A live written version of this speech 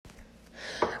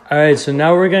All right, so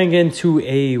now we're going to get into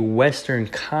a Western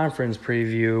Conference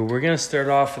preview. We're going to start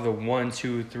off with a 1,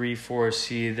 2, 3, 4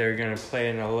 seed. They're going to play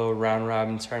in a little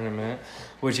round-robin tournament,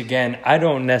 which, again, I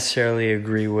don't necessarily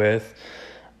agree with.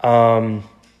 Even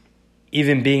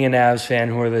being an Avs fan,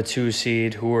 who are the 2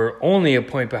 seed, who are only a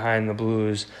point behind the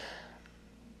Blues,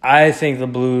 I think the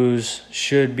Blues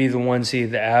should be the 1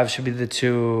 seed. The Avs should be the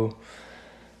 2,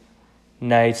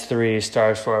 Knights 3,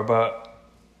 Stars 4, but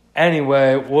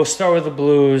anyway, we'll start with the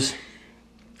Blues.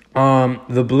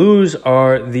 The Blues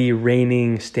are the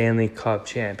reigning Stanley Cup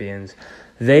champions.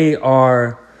 They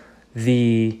are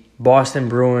the Boston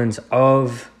Bruins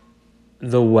of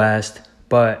the West.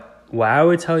 But what I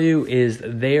would tell you is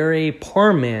they're a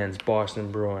poor man's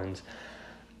Boston Bruins.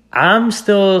 I'm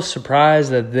still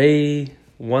surprised that they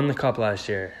won the Cup last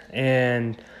year.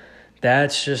 And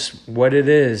that's just what it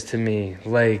is to me.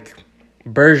 Like,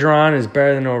 Bergeron is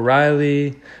better than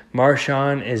O'Reilly.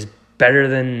 Marchand is better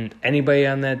than anybody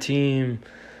on that team.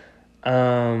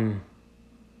 It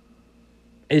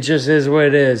just is what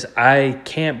it is. I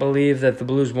can't believe that the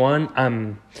Blues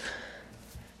won.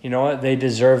 You know what? They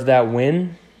deserve that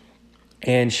win.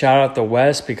 And shout out the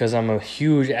West because I'm a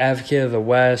huge advocate of the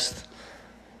West.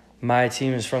 My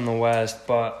team is from the West.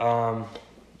 But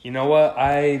you know what?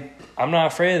 I'm not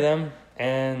afraid of them.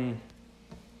 And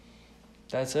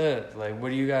that's it. Like, what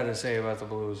do you got to say about the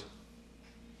Blues?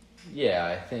 Yeah,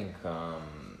 I think, I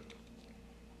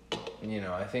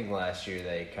think last year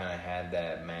they kind of had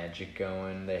that magic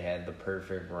going. They had the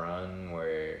perfect run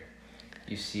where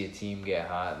you see a team get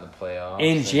hot in the playoffs.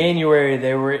 In January,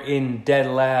 they were in dead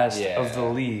last of the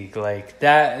league. Like,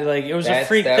 that, like, it was a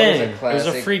freak thing. It was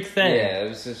a freak thing. Yeah, it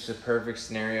was just a perfect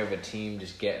scenario of a team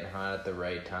just getting hot at the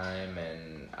right time.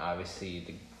 And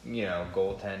obviously,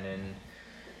 goaltending,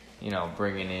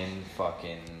 bringing in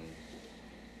fucking...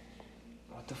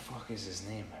 What the fuck is his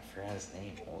name? I forgot his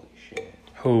name. Holy shit.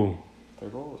 Who?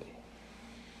 Their goalie.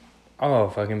 Oh,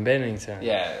 fucking Bennington.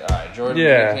 Yeah, Jordan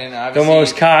Bennington. Obviously, the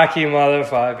most cocky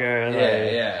motherfucker.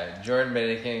 Yeah. Jordan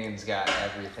Bennington's got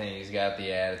everything. He's got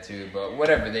the attitude. But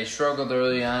whatever. They struggled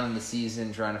early on in the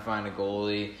season trying to find a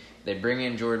goalie. They bring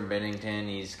in Jordan Bennington.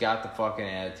 He's got the fucking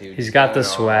attitude. He's got the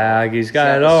swag. He's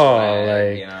got it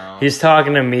all. He's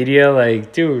talking to media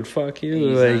like, dude, fuck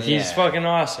you. He's fucking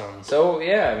awesome. So,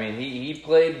 yeah, I mean, he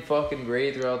played fucking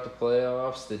great throughout the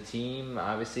playoffs. The team,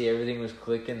 obviously, everything was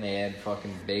clicking. They had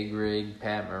fucking Big Rig,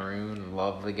 Pat Maroon.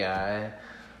 Love the guy.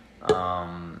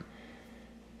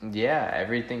 Yeah,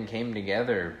 everything came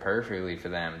together perfectly for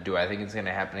them. Do I think it's going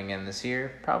to happen again this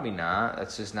year? Probably not.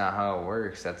 That's just not how it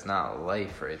works. That's not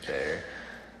life right there.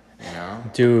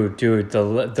 Dude,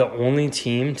 the only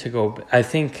team to go... I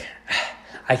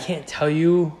can't tell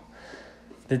you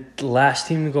the last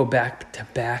team to go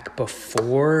back-to-back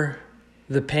before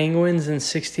the Penguins in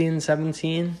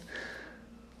 16-17.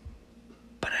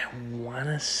 But I want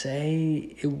to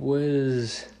say it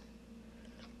was...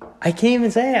 I can't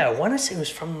even say. I want to say it was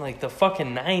from the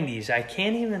fucking 90s. I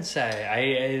can't even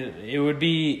say. It would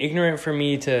be ignorant for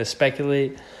me to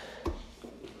speculate.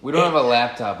 We don't have a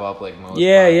laptop up like most.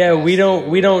 Yeah. We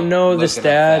don't know the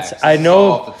stats. I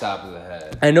know off the top of the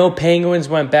head. I know Penguins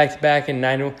went back to back in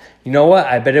 90. You know what?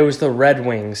 I bet it was the Red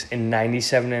Wings in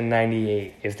 97 and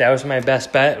 98. If that was my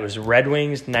best bet, it was Red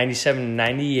Wings 97 and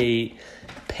 98.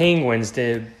 Penguins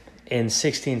did in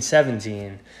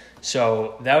 16-17.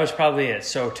 So that was probably it.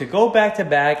 So to go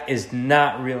back-to-back is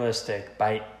not realistic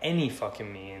by any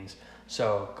fucking means.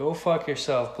 So go fuck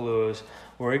yourself, Blues.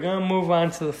 We're going to move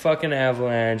on to the fucking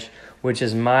Avalanche, which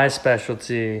is my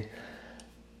specialty.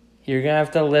 You're going to have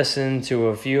to listen to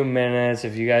a few minutes.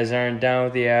 If you guys aren't down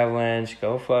with the Avalanche,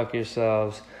 go fuck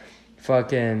yourselves.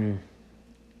 Fucking...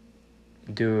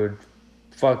 Dude.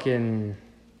 Fucking...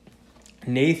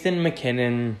 Nathan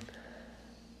MacKinnon...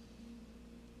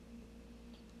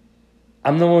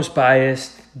 I'm the most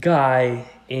biased guy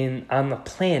on the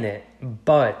planet,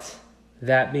 but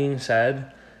that being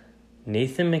said,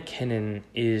 Nathan MacKinnon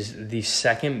is the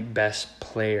second best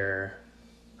player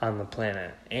on the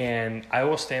planet. And I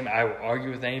will argue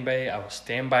with anybody. I will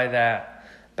stand by that.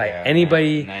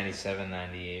 Anybody. 97,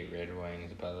 98 Red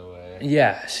Wings, by the way.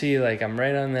 Yeah, see, I'm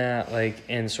right on that.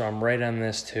 And so I'm right on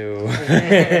this too.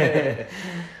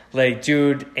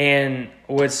 Dude, and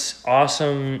what's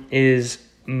awesome is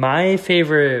my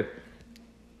favorite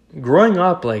growing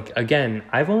up, again,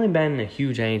 I've only been a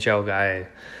huge NHL guy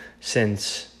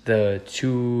since the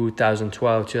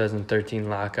 2012-2013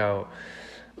 lockout.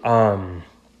 I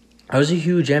was a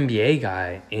huge NBA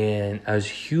guy, and I was a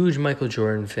huge Michael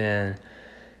Jordan fan.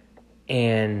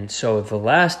 And so The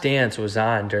Last Dance was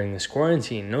on during this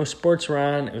quarantine. No sports were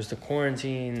on. It was the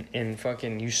quarantine. And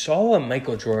fucking, you saw what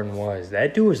Michael Jordan was.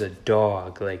 That dude was a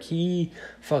dog. Like, he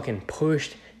fucking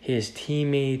pushed his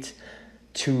teammates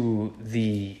to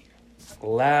the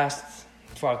last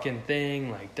fucking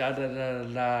thing. Like,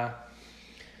 da-da-da-da-da.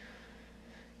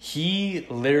 He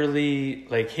literally,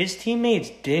 like, his teammates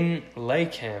didn't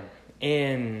like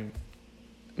him.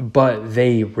 But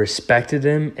they respected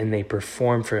him and they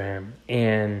performed for him.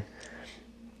 And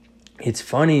it's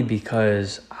funny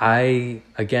because I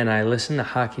listen to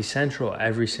Hockey Central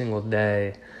every single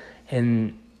day,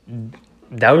 and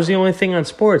that was the only thing on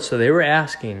sports. So they were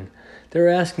asking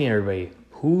everybody,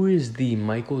 who is the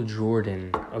Michael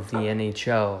Jordan of the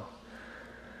NHL?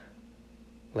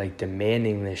 Like,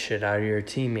 demanding this shit out of your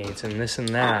teammates and this and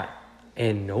that.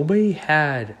 And nobody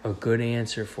had a good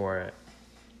answer for it.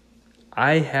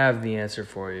 I have the answer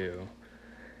for you.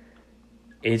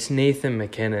 It's Nathan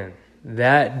MacKinnon.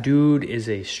 That dude is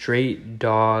a straight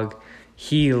dog.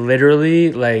 He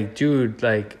literally, like, dude,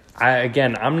 like,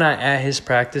 I'm not at his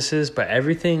practices, but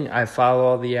everything, I follow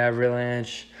all the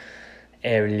Avalanche,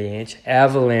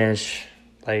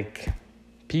 like,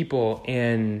 people,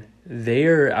 and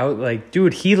they're out, like,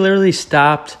 dude, he literally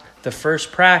stopped the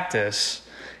first practice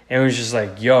and was just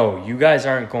like, yo, you guys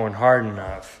aren't going hard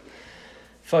enough.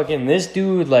 Fucking this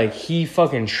dude, like, he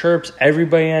fucking chirps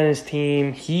everybody on his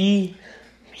team. He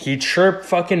chirped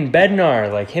fucking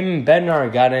Bednar. Like, him and Bednar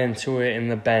got into it in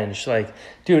the bench. Like,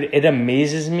 dude, it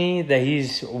amazes me that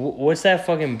he's... What's that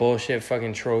fucking bullshit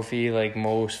fucking trophy? Like,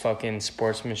 most fucking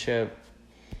sportsmanship?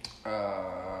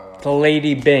 The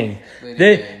Lady Byng.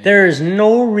 There is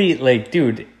no... Like,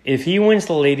 dude, if he wins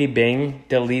the Lady Byng,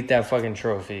 delete that fucking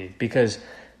trophy. Because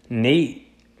Nate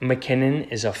MacKinnon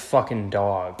is a fucking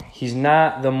dog. He's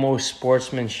not the most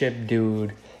sportsmanship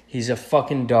dude. He's a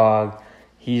fucking dog.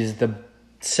 He's the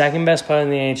second best player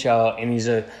in the NHL,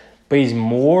 and but he's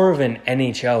more of an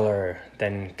NHLer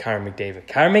than Connor McDavid.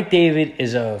 Connor McDavid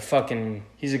is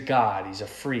he's a god. He's a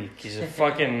freak. He's a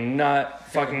fucking nut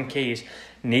fucking case.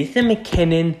 Nathan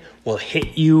MacKinnon will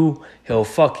hit you. He'll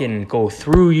fucking go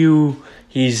through you.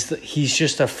 He's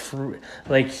just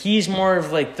he's more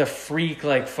of like the freak,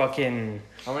 like fucking...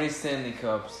 How many Stanley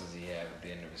Cups does he have at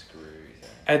the end of his career?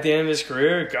 At the end of his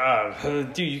career?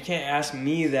 God, dude, you can't ask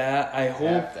me that. I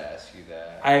have to ask you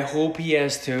that. I hope he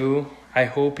has 2. I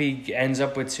hope he ends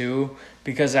up with 2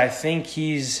 because I think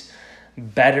he's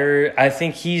better. I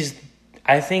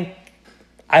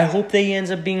hope that he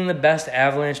ends up being the best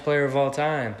Avalanche player of all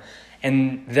time.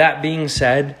 And that being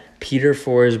said, Peter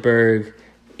Forsberg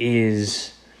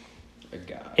is a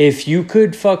guy. If Peter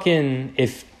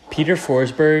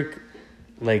Forsberg,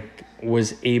 like,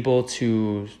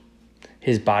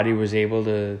 his body was able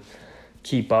to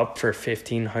keep up for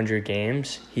 1,500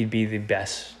 games, he'd be the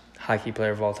best hockey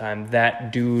player of all time.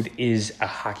 That dude is a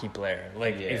hockey player.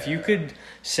 Like, If you could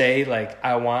say, like,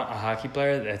 I want a hockey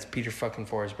player, that's Peter fucking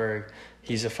Forsberg.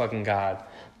 He's a fucking god.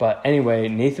 But anyway,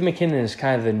 Nathan MacKinnon is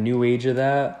kind of the new age of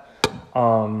that.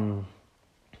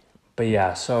 But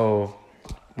yeah, so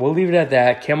we'll leave it at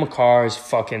that. Cale Makar is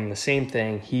fucking the same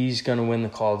thing. He's going to win the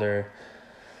Calder.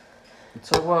 Let's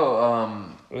talk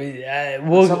about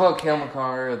Cale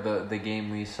Makar, the game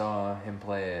we saw him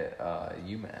play at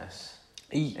UMass.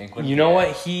 You know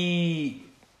what? He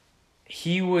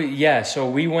would, yeah, so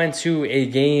we went to a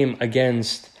game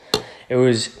against...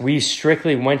 we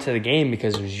strictly went to the game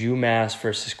because it was UMass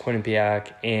versus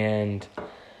Quinnipiac, and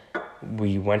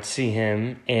we went to see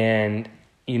him, and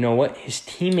you know what? His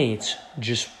teammates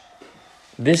this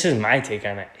is my take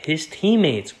on it. His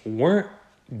teammates weren't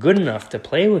good enough to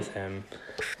play with him,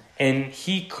 and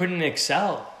he couldn't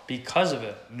excel because of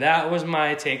it. That was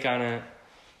my take on it.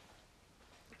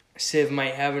 Siv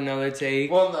might have another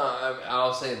take. Well, no,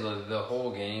 I'll say the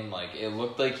whole game, like, it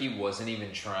looked like he wasn't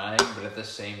even trying, but at the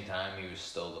same time, he was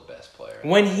still the best player.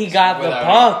 When he got the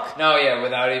puck.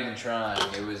 Without even trying.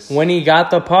 It was. When he got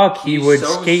the puck, he would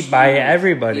skate by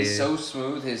everybody. He's so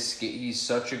smooth. He's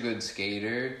such a good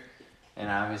skater, and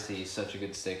obviously he's such a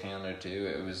good stick handler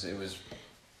too. It was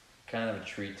kind of a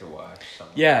treat to watch.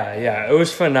 Yeah, it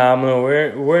was phenomenal.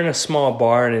 We're in a small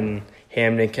barn in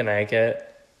Hamden, Connecticut.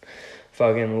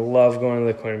 Fucking love going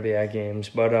to the Quinnipiac games,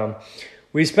 but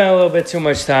we spent a little bit too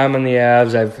much time on the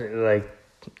Avs.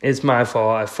 It's my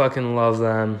fault. I fucking love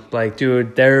them. Like,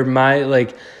 dude, they're my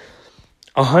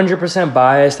 100%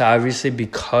 biased, obviously,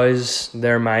 because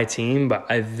they're my team, but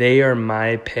they are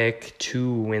my pick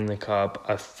to win the cup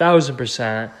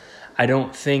 1,000%. I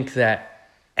don't think that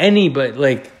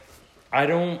anybody,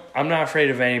 I'm not afraid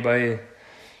of anybody.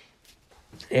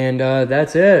 And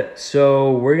that's it.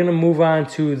 So we're gonna move on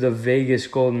to the Vegas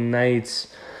Golden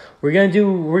Knights. We're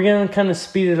gonna kind of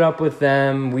speed it up with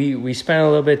them. We spent a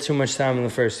little bit too much time on the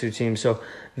first two teams. So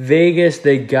Vegas,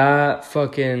 they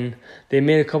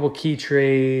made a couple key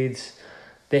trades.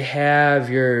 They have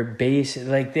your base,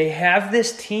 like they have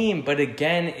this team, but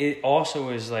again, it also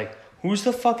is like, who's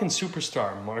the fucking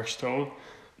superstar? Mark Stone?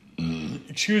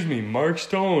 Excuse me, Mark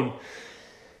Stone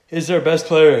is their best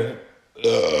player.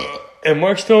 And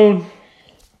Mark Stone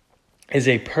is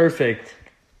a perfect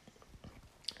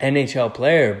NHL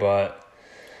player, but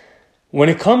when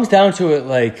it comes down to it,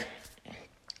 like,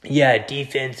 yeah,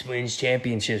 defense wins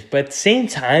championships, but at the same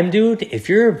time, dude, if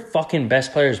your fucking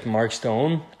best player is Mark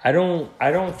Stone, I don't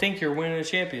think you're winning a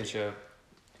championship.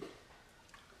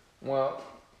 Well,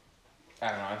 I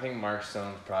don't know. I think Mark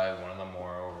Stone's probably one of the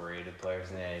more overrated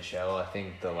players in the NHL. I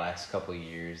think the last couple of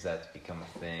years that's become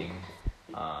a thing.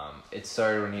 It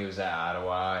started when he was at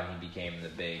Ottawa and he became the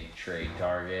big trade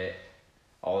target.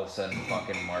 All of a sudden,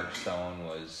 fucking Mark Stone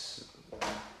was...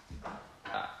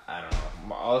 I don't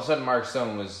know. All of a sudden, Mark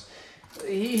Stone was...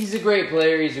 He's a great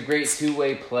player. He's a great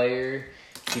two-way player.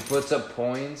 He puts up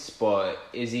points, but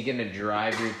is he going to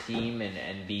drive your team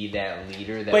and be that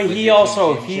leader? That but he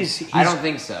also... He's I don't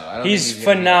think so. He's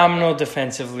phenomenal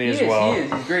defensively as well. He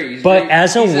is. He's great. He's but great.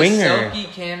 as a he's winger... He's a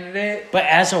Selke candidate. But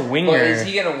as a winger... But is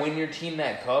he going to win your team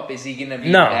that cup? Is he going to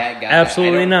be no, that guy?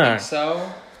 absolutely I don't not. think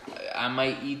so. I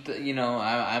might eat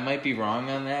I might be wrong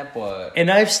on that, but... And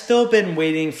I've still been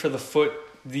waiting for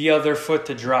the other foot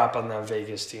to drop on that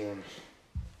Vegas team.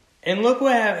 And look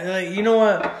what happened. Like, you know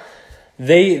what?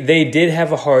 They did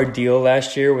have a hard deal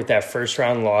last year with that first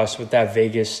round loss with that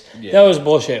Vegas. Yeah. That was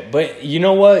bullshit. But you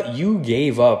know what? You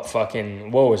gave up fucking,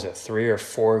 what was it, 3 or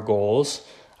 4 goals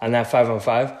on that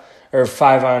 5-on-5? Or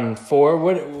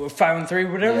 5-on-4,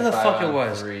 5-on-3, whatever the fuck it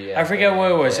was. 3, I forget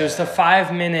what it was. Yeah. It was the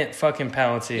 5-minute fucking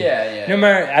penalty. Yeah. No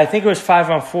matter, I think it was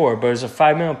 5-on-4, but it was a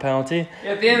 5-minute penalty.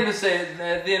 Yeah, at the end of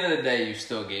the day, you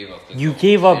still gave up. You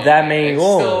gave up that many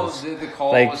goals. Still, the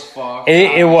call was fucked.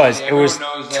 It was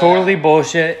totally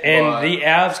bullshit, and the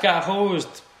Avs got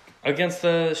hosed against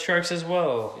the Sharks as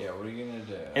well. Yeah, what are you gonna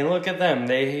do? And look at them.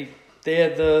 They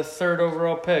had the 3rd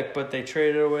overall pick, but they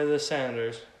traded away the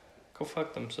Senators. Go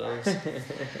fuck themselves.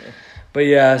 But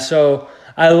yeah, so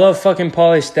I love fucking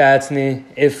Paulie Stastny.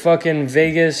 If fucking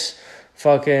Vegas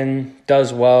fucking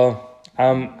does well,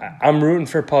 I'm rooting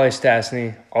for Paulie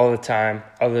Stastny all the time,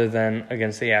 other than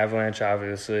against the Avalanche,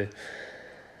 obviously.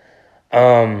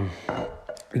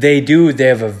 They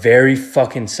have a very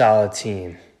fucking solid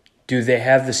team. Do they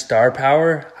have the star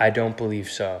power? I don't believe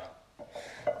so.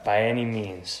 By any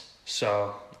means.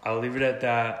 So I'll leave it at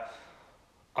that.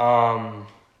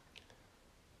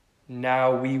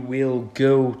 Now we will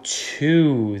go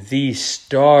to the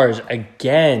Stars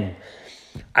again.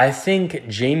 I think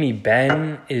Jamie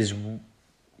Benn is,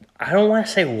 I don't want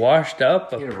to say washed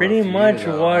up, but pretty much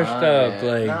washed up.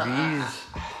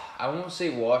 I won't say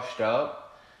washed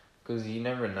up because you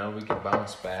never know. We could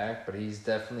bounce back, but he's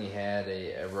definitely had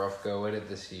a rough go at it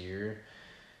this year.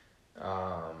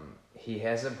 He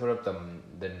hasn't put up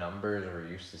the numbers we're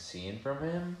used to seeing from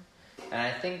him. And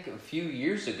I think a few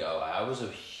years ago, I was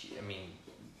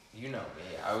you know me,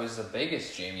 I was the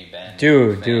biggest Jamie Benn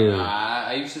fan.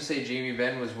 I used to say Jamie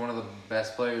Benn was one of the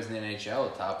best players in the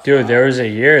NHL, top 5. There was a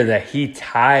year that he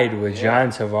tied with John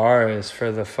Tavares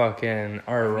for the fucking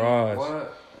Art Ross.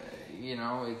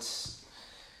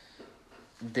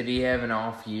 Did he have an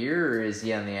off year, or is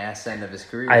he on the ass end of his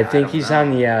career? I think he's on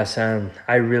the ass end.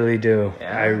 I really do.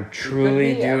 Yeah. I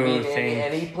truly do think.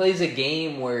 And he plays a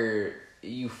game where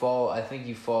you fall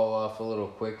off a little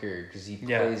quicker because he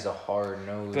plays a hard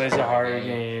nose. Plays a harder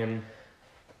game.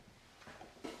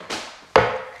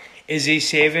 Is he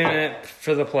saving it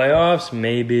for the playoffs?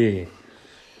 Maybe.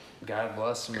 God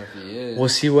bless him if he is. We'll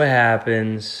see what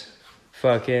happens.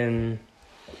 Fucking.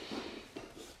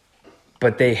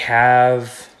 But they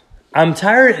have. I'm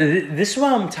tired. This is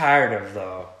what I'm tired of,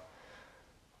 though.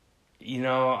 You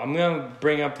know, I'm going to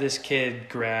bring up this kid,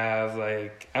 Grav.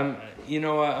 You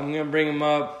know what? I'm going to bring him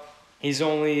up. He's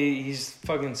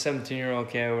fucking 17-year-old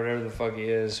kid, whatever the fuck he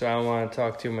is. So I don't want to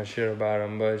talk too much shit about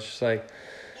him. But it's just like,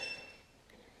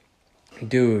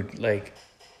 dude,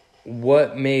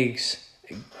 what makes.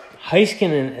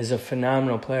 Heiskanen is a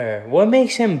phenomenal player. What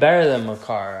makes him better than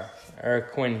Makar or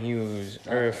Quinn Hughes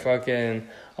or fucking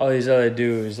all these other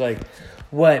dudes?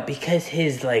 What? Because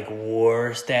his,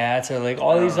 war stats are,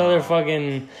 all these other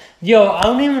fucking... Yo, I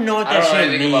don't even know what that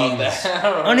shit means.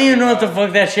 I don't even know what the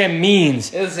fuck that shit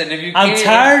means. Listen, if you I'm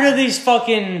tired of these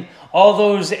fucking all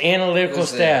those analytical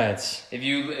Listen, stats. If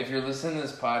you're listening to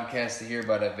this podcast to hear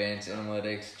about advanced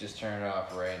analytics, just turn it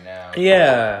off right now.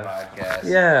 Yeah. Podcast.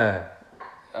 Yeah.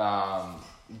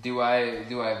 Do I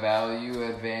value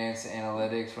advanced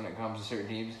analytics when it comes to certain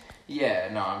teams? Yeah,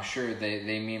 no, I'm sure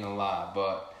they mean a lot,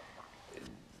 but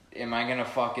am I gonna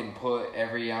fucking put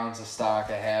every ounce of stock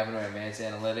I have into advanced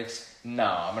analytics? No,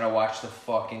 I'm gonna watch the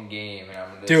fucking game and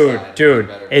I'm gonna decide Dude,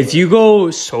 better if you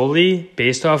go solely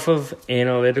based off of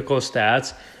analytical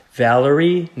stats,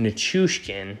 Valerie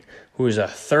Nichushkin, who is a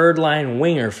third line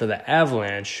winger for the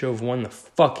Avalanche, should have won the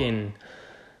fucking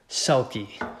Selke.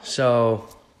 So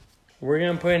we're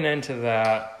gonna put an end to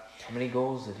that. How many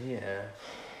goals did he have?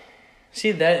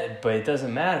 See that, but it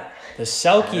doesn't matter. The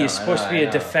Selke is supposed to be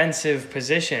a defensive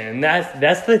position, and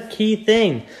that's the key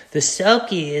thing. The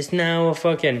Selke is now a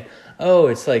fucking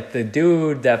it's like the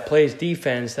dude that plays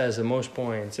defense that has the most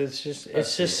points. It's just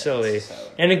silly.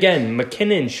 And again,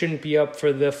 McKinnon shouldn't be up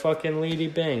for the fucking Lady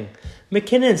Bing.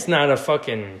 McKinnon's not a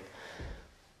fucking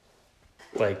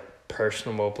like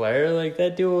personable player. Like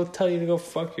that dude will tell you to go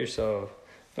fuck yourself.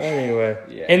 But anyway,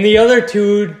 Yeah. And the other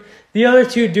two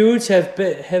dudes have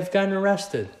gotten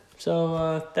arrested.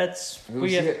 So that's Who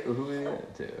is it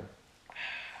to?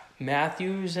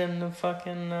 Matthews and the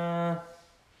fucking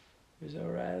who's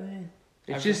O'Reilly?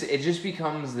 It just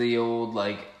becomes the old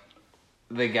like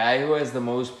the guy who has the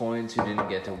most points who didn't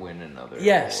get to win another.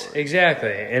 Yes, award.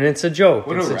 exactly, and it's a joke.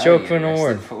 What it's a O'Reilly joke for an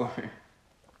arrested award. for?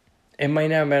 It might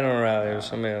not have been O'Reilly or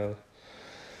somebody else.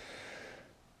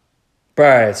 All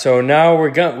right, so now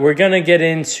we're gonna get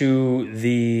into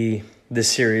the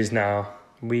series now.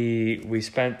 We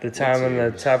spent the time on the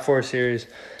top 4 series.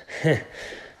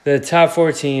 The top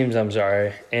 4 teams, I'm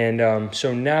sorry. And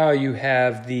so now you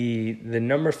have the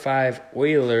number 5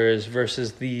 Oilers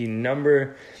versus the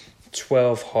number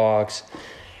 12 Hawks.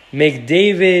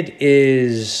 McDavid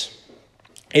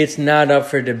it's not up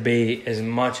for debate as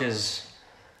much as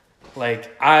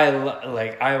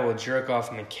I will jerk off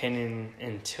McKinnon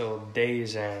until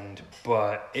day's end,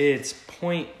 but it's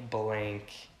point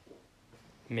blank.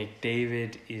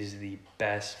 McDavid is the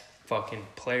best fucking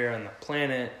player on the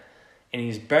planet. And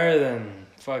he's better than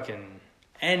fucking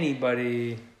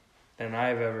anybody than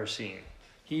I've ever seen.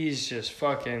 He's just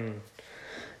fucking...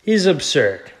 He's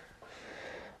absurd.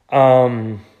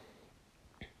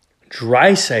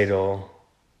 Draisaitl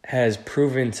has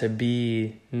proven to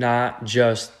be not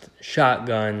just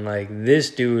shotgun. Like,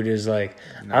 this dude is like...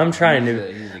 I'm trying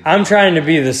to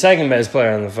be the second best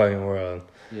player in the fucking world.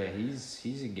 Yeah,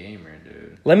 he's a gamer,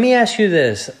 dude. Let me ask you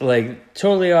this. Like,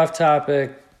 totally off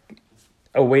topic...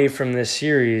 away from this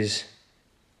series,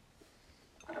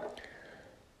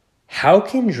 how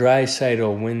can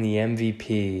Draisaitl win the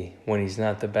MVP when he's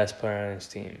not the best player on his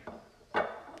team?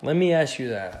 Let me ask you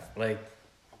that. Like,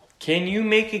 can you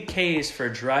make a case for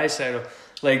Draisaitl?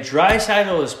 Like,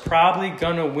 Draisaitl is probably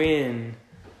gonna win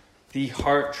the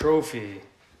Hart Trophy,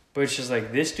 but it's just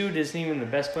like, this dude isn't even the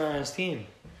best player on his team.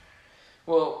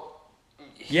 Well...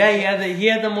 Yeah, he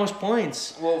had the most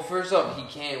points. Well, first off, he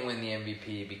can't win the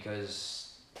MVP because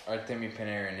Artemi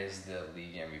Panarin is the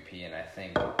league MVP, and I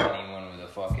think anyone with a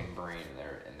fucking brain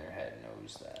in their head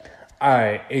knows that. All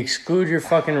right, exclude your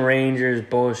fucking Rangers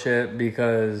bullshit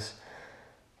because,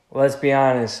 let's be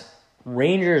honest,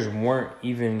 Rangers weren't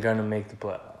even gonna make the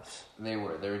playoffs. They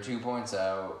were 2 points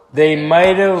out. They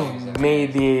might have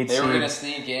made the 8 seed. They were gonna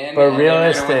sneak in, but and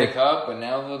realistic. They were gonna win the cup, but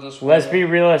now they'll just. Let's be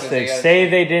realistic. Say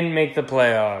they didn't make the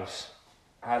playoffs.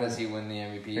 How does he win the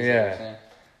MVP? Yeah.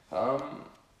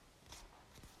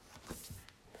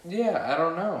 Yeah, I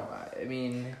don't know. I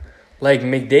mean, like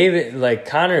McDavid, like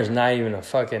Connor's not even a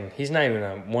fucking. He's not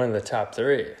even one of the top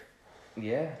 3.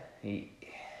 Yeah,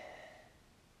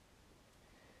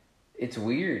 it's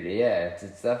weird. Yeah,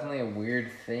 it's definitely a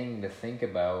weird thing to think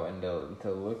about and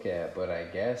to look at. But I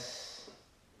guess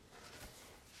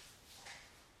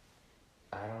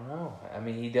I don't know. I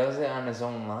mean, he does it on his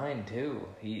own line too.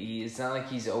 He it's not like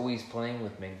he's always playing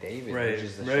with McDavid, right, which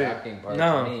is the shocking part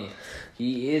to me.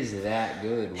 He is that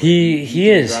good. He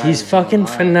is. He's fucking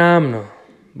phenomenal.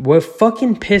 What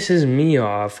fucking pisses me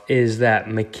off is that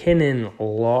McKinnon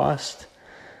lost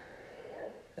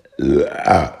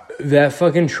that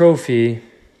fucking trophy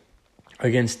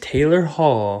against Taylor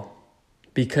Hall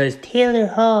because Taylor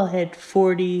Hall had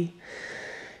 40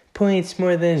 points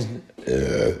more than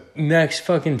his next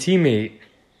fucking teammate.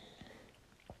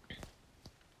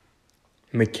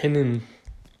 McKinnon.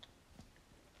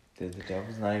 Did the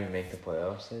Devils not even make the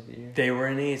playoffs that year? They were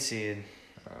an 8 seed.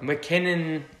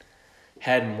 McKinnon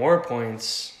had more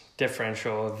points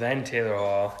differential than Taylor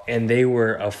Hall, and they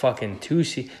were a fucking 2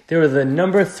 seed. They were the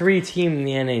number 3 team in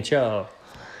the NHL.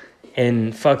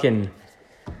 and fucking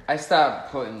I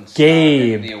stopped putting stock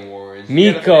Gabe, in the awards.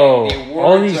 Miko, The awards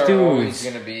all these are dudes. always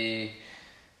gonna be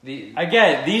I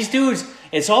get it. These dudes,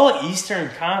 it's all Eastern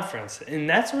Conference, and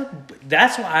that's what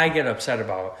I get upset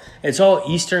about. It's all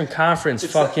Eastern Conference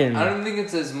fucking. I don't think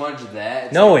it's as much that.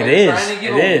 It's No, like it they're is. trying to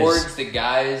give It awards is. to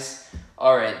guys.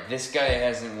 All right, this guy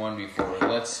hasn't won before.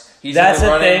 He's That's in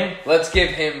the the running. thing. Let's give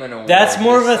him an award. That's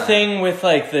more of this a time. thing with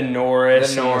like the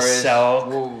Norris, and the Selk.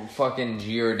 well, fucking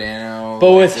Giordano.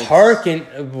 But like, with it's- Hart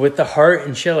and with the Hart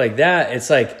and shit like that, it's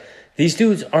like these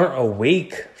dudes aren't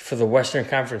awake for the Western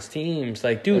Conference teams.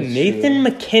 Like, dude, That's Nathan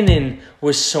McKinnon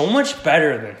was so much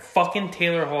better than fucking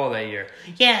Taylor Hall that year.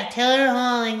 Yeah, Taylor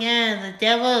Hall again. The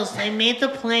Devils, they made the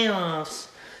playoffs.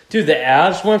 Dude, the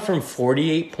Avs went from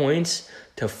 48 points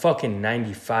to fucking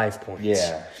 95 points.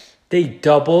 Yeah. They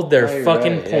doubled their Oh, you're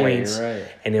fucking right. Yeah, points, you're right.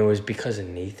 and it was because of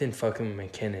Nathan fucking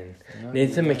McKinnon.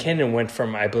 Nathan McKinnon went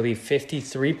from, I believe,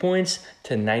 53 points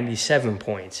to 97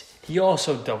 points. He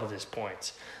also doubled his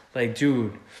points. Like,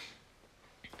 dude,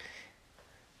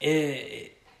 I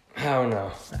don't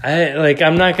know.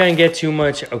 I'm not gonna get too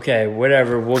much. Okay,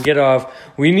 whatever. We'll get off.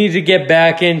 We need to get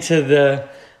back into the.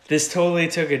 This totally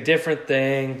took a different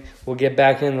thing. We'll get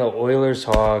back into the Oilers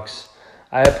Hawks.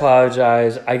 I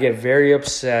apologize. I get very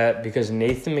upset because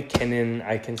Nathan McKinnon,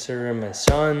 I consider him my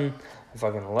son. I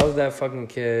fucking love that fucking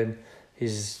kid.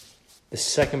 He's the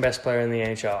second best player in the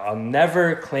NHL. I'll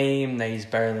never claim that he's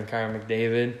better than Connor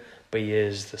McDavid, but he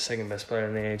is the second best player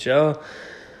in the NHL.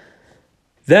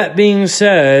 That being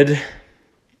said,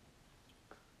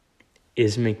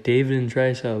 is McDavid and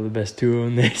Draisaitl the best duo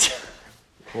in the NHL?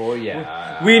 Well,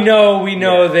 yeah. We know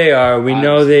yeah. they are. We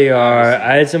know they are. Obviously.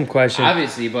 I had some questions.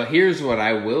 Obviously, but here's what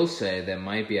I will say that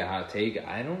might be a hot take.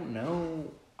 I don't know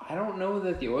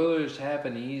that the Oilers have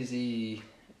an easy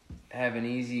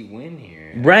win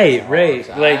here. Right. Like,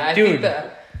 I dude, think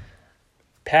that,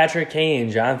 Patrick Kane,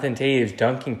 Jonathan Taves,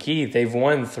 Duncan Keith, they've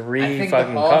won I 3 think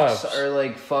fucking the Hawks cups. are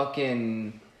like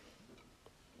fucking.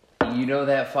 You know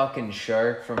that fucking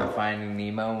shark from Finding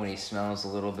Nemo when he smells a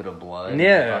little bit of blood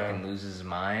Yeah. and fucking loses his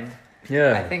mind?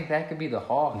 Yeah. I think that could be the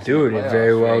Hawks. Dude, in the it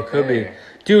very playoffs well right could there.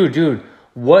 be. Dude,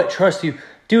 what trust you?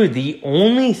 Dude, the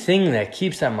only thing that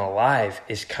keeps them alive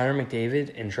is Connor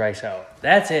McDavid and Draisaitl.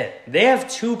 That's it. They have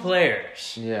 2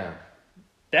 players. Yeah.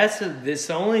 It's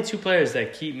the only 2 players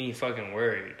that keep me fucking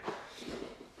worried.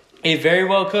 It very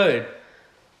well could.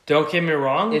 Don't get me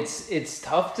wrong. It's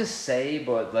tough to say,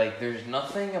 but like there's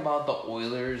nothing about the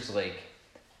Oilers like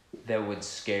that would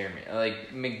scare me.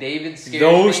 Like McDavid scares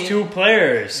Those me. 2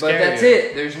 players. But scare that's you.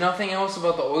 it. There's nothing else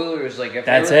about the Oilers. Like if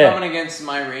That's they were it. coming against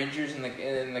my Rangers in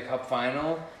the Cup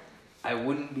final, I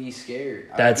wouldn't be scared.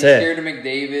 That's I'd be it. scared of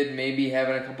McDavid, maybe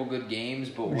having a couple good games,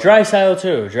 but what, Draisaitl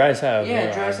too. Draisaitl.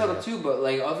 yeah, Draisaitl too. But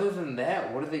like other than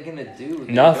that, what are they gonna do?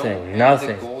 They Nothing, don't have the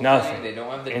nothing, goaltending, nothing. They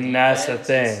don't have the And that's the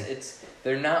defense. thing. It's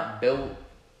they're not built.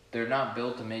 They're not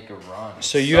built to make a run.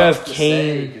 So you have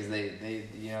Kane- because they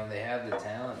they have the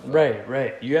talent. but-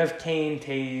 Right. You have Kane,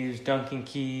 Taves, Duncan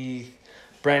Keith,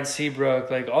 Brent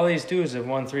Seabrook. Like, all these dudes have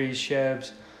won 3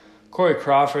 ships. Corey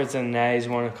Crawford's in that. He's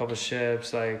won a couple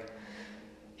ships. Like,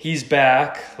 he's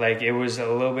back. Like, it was a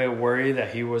little bit worried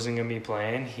that he wasn't going to be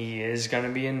playing. He is going to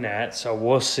be in that, so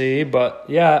we'll see. But,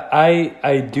 yeah,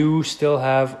 I do still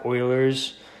have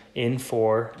Oilers in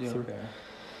 4. Yeah, okay.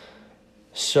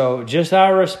 So, just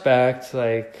out of respect,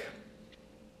 like,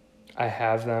 I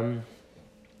have them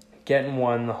getting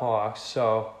 1, the Hawks.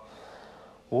 So,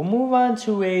 we'll move on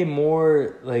to a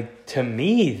more, like, to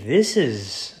me, this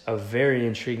is a very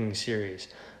intriguing series.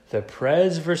 The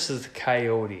Preds versus the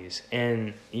Coyotes.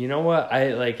 And you know what?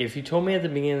 If you told me at the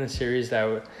beginning of the series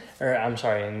in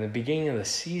the beginning of the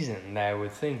season that I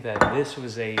would think that this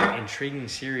was a intriguing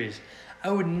series,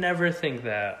 I would never think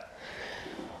that.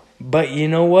 But you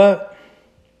know what?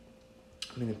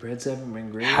 I mean, the Preds haven't been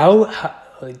great. How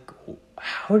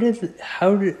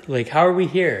are we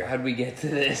here? How'd we get to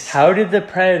this? How did the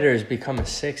Predators become a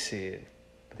 6 seed?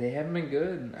 They haven't been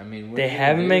good. I mean, what They are you gonna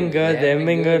haven't do? been good. They haven't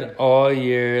been good all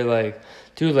year. Like,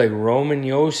 dude, like Roman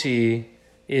Josi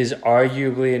is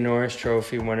arguably a Norris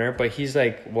Trophy winner, but he's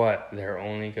like what? Their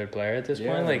only good player at this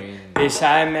Yeah, point. I Like, mean- they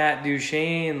signed Matt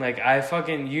Duchene. Like, I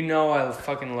fucking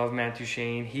love Matt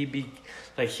Duchene. He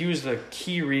was the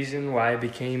key reason why I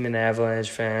became an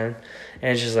Avalanche fan.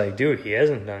 And it's just like, dude, he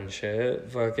hasn't done shit.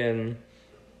 Fucking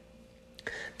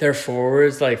their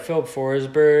forwards, like Philip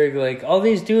Forsberg, like all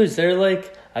these dudes, they're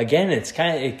like, again, it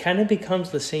kind of becomes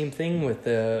the same thing with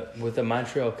the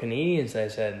Montreal Canadiens. I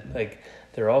said, like,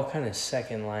 they're all kind of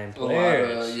second line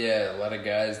players. A lot of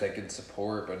guys that can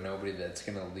support, but nobody that's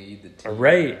gonna lead the team.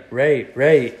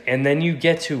 Right. And then you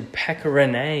get to Pekka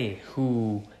Rinne,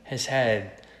 who has had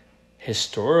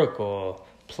historical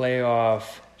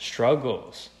playoff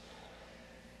struggles.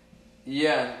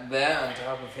 Yeah, that on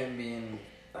top of him being,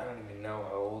 I don't even know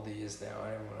how old he is now.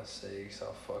 I don't want to say because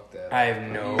I'll fuck that up. I have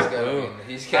no clue.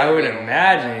 He's I would gotta be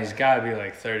imagine he's got to be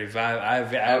like 35. I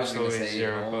have I was gonna absolutely say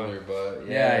zero even clue. older, but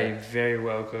Yeah, he very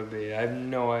well could be. I have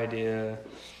no idea.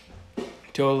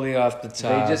 Totally off the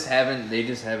top. They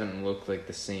just haven't looked like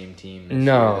the same team. This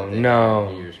No, year that they no,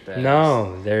 have in years past.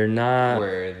 no, they're not.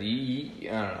 Where I don't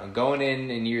know, going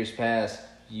in years past,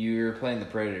 you're playing the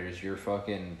Predators. You're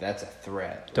fucking. That's a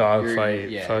threat. Dogfight,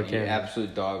 Yeah, fucking- you're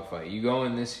absolute dogfight. You go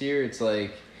in this year, it's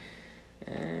like.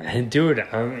 And dude,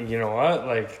 you know what?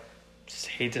 Like, just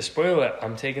hate to spoil it.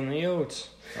 I'm taking the Yotes.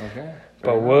 Okay.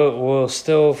 But we'll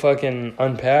still fucking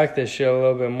unpack this shit a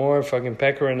little bit more. Fucking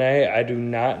Pekka Rinne, I do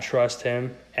not trust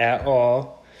him at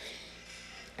all.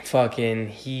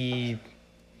 Fucking I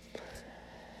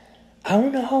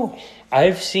don't know.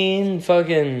 I've seen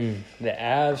fucking the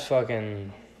Avs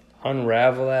fucking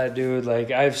unravel that dude. Like,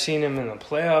 I've seen him in the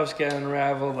playoffs get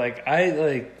unraveled.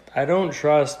 I don't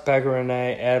trust Pekka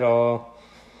Rinne at all.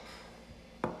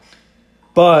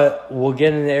 But we'll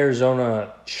get into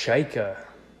Arizona Chaika.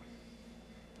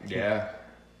 Yeah.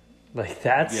 Like,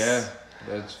 that's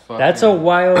That's that's a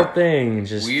wild thing.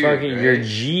 Just weird, fucking right? your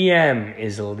GM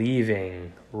is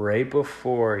leaving right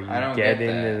before you I don't get get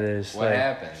into that. this. What like,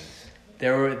 happened?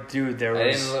 there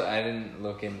I didn't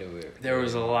look into it. there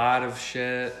was a lot of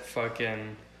shit.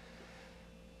 Fucking,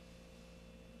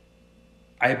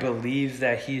 I believe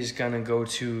that he's gonna go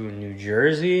to New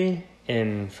Jersey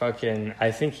and fucking.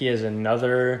 I think he has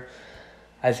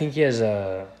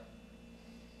a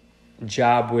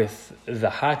job with the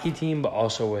hockey team, but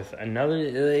also with another.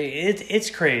 It's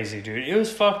crazy, dude. It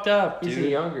was fucked up, dude. He's a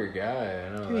younger guy. I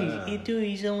know that. Dude,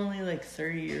 he's only like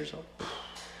 30 years old.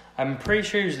 I'm pretty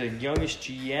sure he's the youngest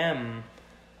GM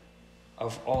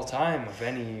of all time of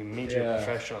any major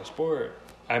professional sport.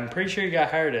 I'm pretty sure he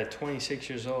got hired at 26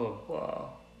 years old.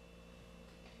 Wow.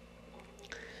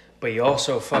 But he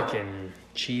also fucking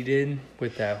cheated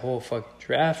with that whole fucking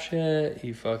draft shit.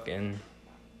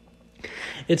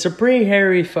 It's a pretty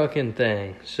hairy fucking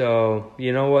thing. So,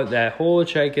 you know what? That whole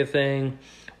Chaika thing,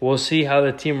 we'll see how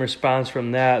the team responds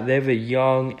from that. They have a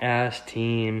young-ass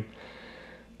team.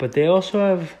 But they also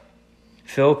have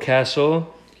Phil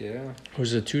Kessel,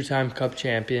 who's a two-time Cup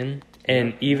champion.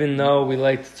 And even though we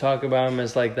like to talk about him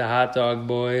as, like, the hot dog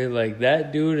boy, like,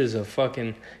 that dude is a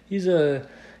fucking... He's a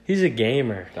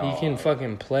gamer. Dog. He can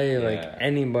fucking play, like,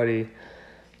 anybody.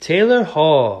 Taylor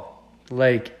Hall,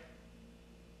 like...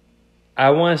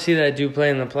 I want to see that dude play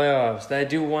in the playoffs. That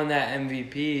dude won that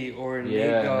MVP or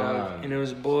Nate Dogg, and it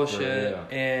was bullshit.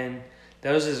 And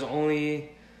that was his only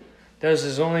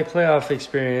playoff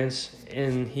experience,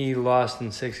 and he lost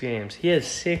in 6 games. He had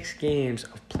 6 games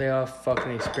of playoff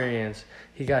fucking experience.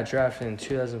 He got drafted in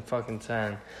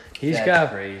 2010.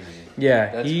 That's crazy.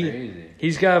 Yeah, That's crazy.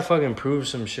 He's got to fucking prove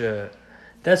some shit.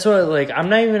 That's what, like, I'm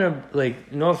not even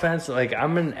no offense, like,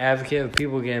 I'm an advocate of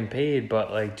people getting paid,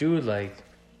 but, like, dude, like,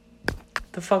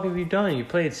 the fuck have you done? You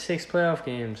played 6 playoff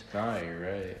games. No, you're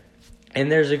right.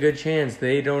 And there's a good chance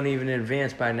they don't even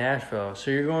advance by Nashville.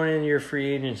 So you're going into your free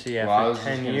agency after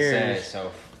 10 years.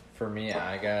 So for me,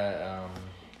 I got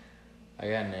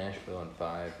Nashville in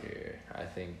 5 here. I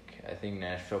think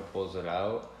Nashville pulls it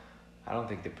out. I don't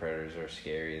think the Predators are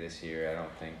scary this year. I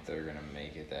don't think they're gonna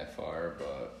make it that far,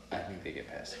 but I think they get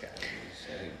past the Coyotes.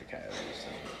 I think the Coyotes.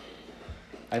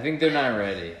 I think they're not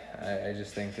ready. I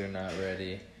just think they're not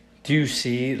ready. Do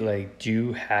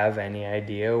you have any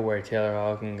idea where Taylor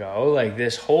Hall can go? Like,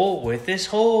 with this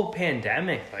whole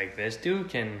pandemic, like, this dude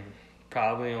can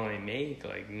probably only make,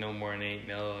 like, no more than $8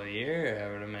 million a year,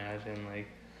 I would imagine. Like,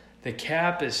 the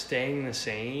cap is staying the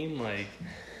same. Like,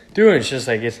 dude, it's just,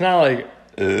 like, it's not like,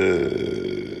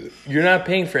 you're not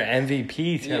paying for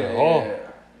MVP Taylor Hall. Yeah.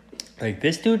 Like,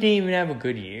 this dude didn't even have a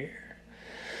good year.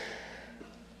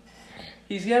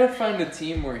 He's got to find a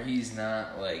team where he's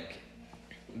not, like,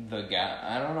 the guy.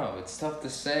 I don't know. It's tough to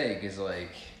say because,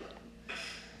 like,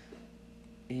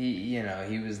 he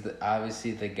was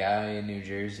obviously the guy in New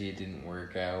Jersey. It didn't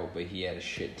work out, but he had a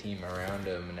shit team around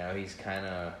him, and now he's kind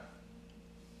of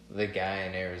the guy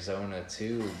in Arizona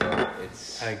too. But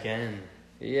it's Again.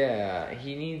 Yeah, I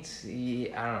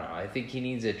don't know. I think he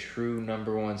needs a true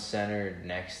number 1 center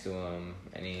next to him,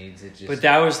 and he needs to just. But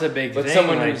that was the big thing. But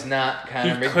someone like, who's not he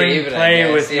Connor McDavid. couldn't play I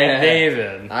guess. with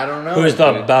McDavid. I don't know. Who's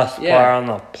the dude. best player on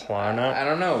the planet? I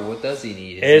don't know. What does he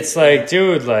need? It's like,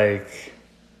 dude, like,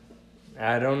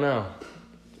 I don't know.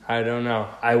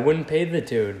 I wouldn't pay the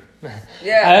dude.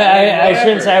 Yeah, I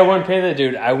shouldn't say I wouldn't pay the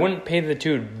dude. I wouldn't pay the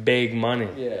dude big money.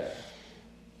 Yeah.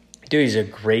 Dude,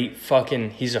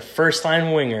 he's a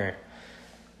first-line winger.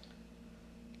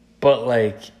 But,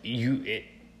 like, he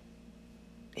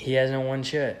hasn't won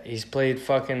shit. He's played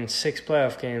fucking 6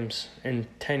 playoff games in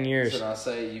 10 years. So I'll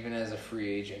say, even as a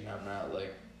free agent, I'm not,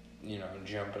 like,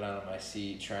 jumping out of my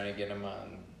seat trying to get him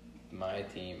on my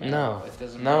team. No. It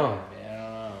doesn't matter to me. I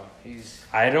don't know.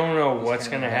 I don't know what's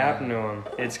going to happen to him.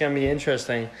 It's going to be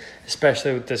interesting,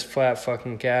 especially with this flat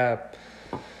fucking cap.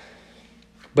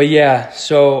 But, yeah,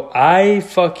 so that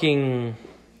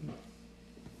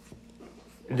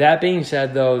being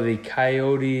said, though, the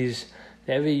Coyotes,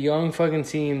 they have a young fucking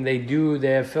team. They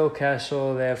have Phil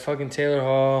Kessel. They have fucking Taylor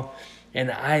Hall.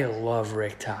 And I love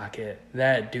Rick Tocchet.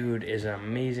 That dude is an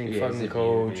amazing fucking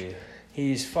coach.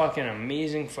 He's fucking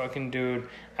amazing fucking dude.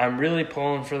 I'm really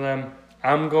pulling for them.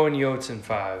 I'm going Yotes in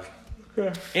 5.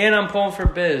 Okay. And I'm pulling for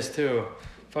Biz, too.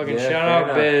 Fucking shout out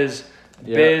enough. Biz.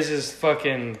 Yep. Biz is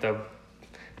fucking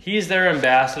he's their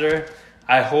ambassador.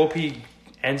 I hope he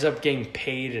ends up getting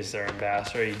paid as their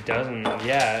ambassador. He doesn't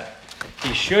yet.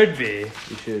 He should be.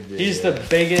 He's the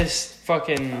biggest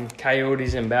fucking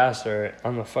Coyotes ambassador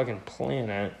on the fucking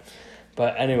planet.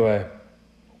 But anyway,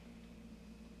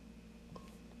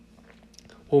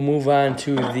 we'll move on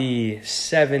to the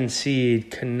 7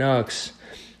 seed Canucks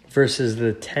versus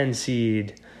the 10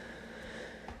 seed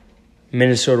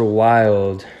Minnesota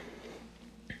Wild.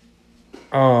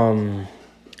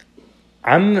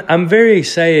 I'm very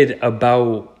excited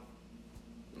about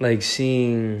like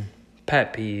seeing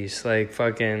pet peeves like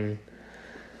fucking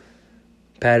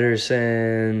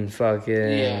Patterson,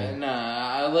 fucking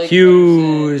I like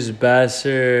Hughes,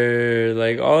 Besser,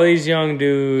 like all these young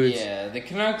dudes. Yeah, the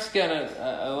Canucks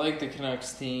I like the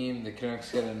Canucks team. The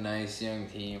Canucks got a nice young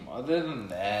team. Other than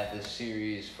that, the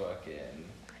series fucking.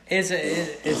 It's a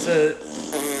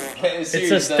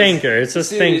stinker. It's a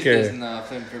stinker. Does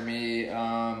nothing for me.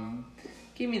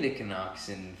 Give me the Canucks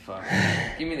in 4.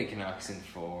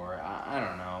 I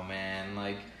don't know, man.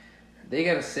 Like, they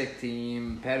got a sick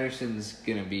team. Patterson's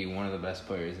gonna be one of the best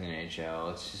players in the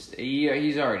NHL. It's just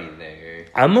he's already there.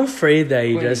 I'm afraid that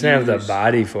he doesn't have the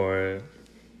body for it.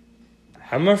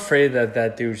 I'm afraid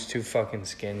that dude's too fucking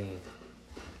skinny.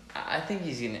 I think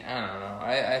he's gonna. I don't know.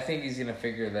 I think he's gonna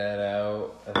figure that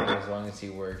out. I think as long as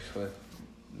he works with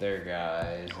their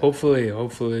guys. Hopefully.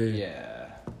 Yeah.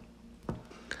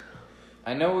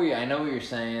 I know what you're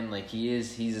saying. Like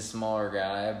he's a smaller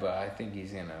guy, but I think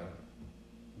he's gonna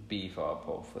beef up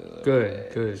hopefully a little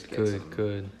bit.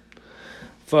 Good.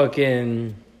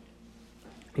 Fucking,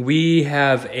 we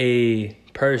have a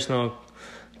personal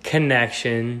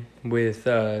connection with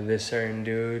this certain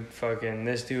dude. Fucking,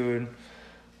 this dude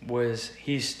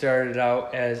he started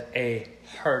out as a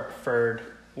Hartford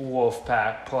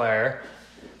Wolfpack player.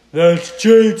 That's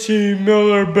JT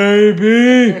Miller,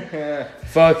 baby.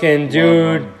 Fucking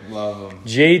dude. Love him.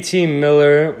 JT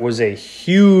Miller was a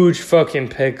huge fucking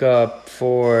pickup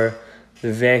for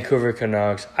the Vancouver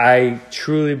Canucks. I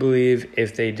truly believe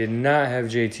if they did not have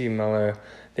JT Miller,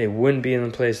 they wouldn't be in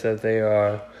the place that they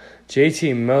are.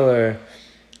 JT Miller,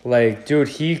 like, dude,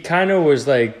 he kind of was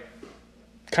like,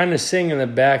 sitting in the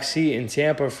back seat in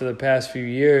Tampa for the past few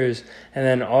years, and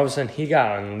then all of a sudden he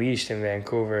got unleashed in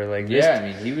Vancouver. Like,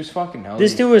 he was fucking healthy.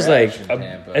 This dude was like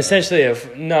essentially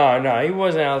no, he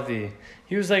wasn't healthy.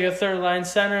 He was like a third line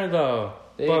center though.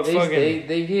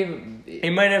 They gave. He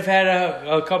might have had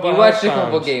a couple. He watched a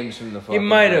couple games from the. He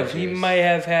might have. He might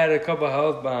have had a couple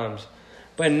health bombs,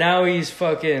 but now he's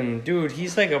fucking dude.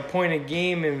 He's like a point a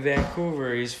game in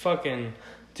Vancouver. He's fucking.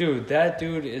 Dude, that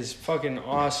dude is fucking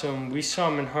awesome. We saw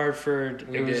him in Hartford.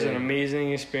 It was an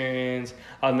amazing experience.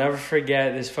 I'll never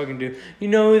forget this fucking dude. You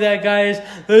know who that guy is?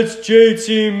 That's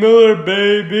JT Miller,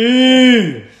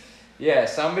 baby. Yeah,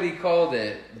 somebody called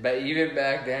it, but even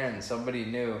back then, somebody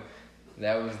knew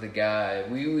that was the guy.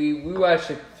 We watched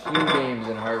a few games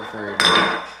in Hartford.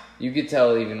 You could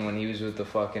tell even when he was with the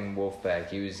fucking Wolfpack,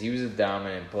 he was a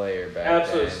dominant player back then.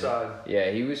 Absolute stud.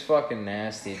 Yeah, he was fucking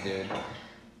nasty, dude.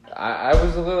 I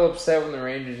was a little upset when the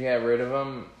Rangers got rid of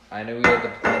him. I knew he had the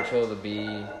potential to be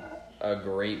a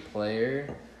great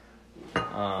player.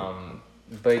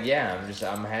 But yeah,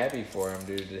 I'm happy for him,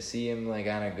 dude. To see him like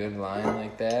on a good line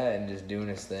like that and just doing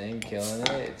his thing, killing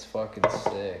it, it's fucking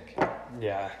sick.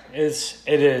 Yeah, it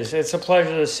is. It's a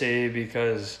pleasure to see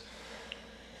because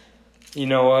you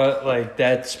know what? Like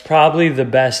that's probably the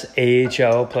best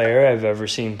AHL player I've ever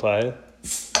seen play.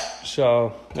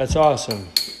 So that's awesome.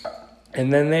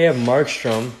 And then they have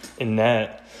Markstrom in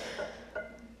net,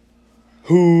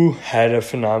 who had a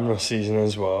phenomenal season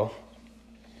as well.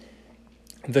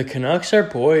 The Canucks are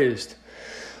poised.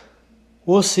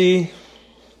 We'll see.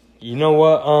 You know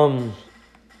what?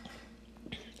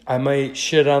 I might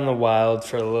shit on the Wild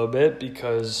for a little bit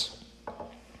because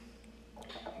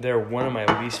they're one of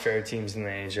my least favorite teams in the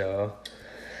NHL.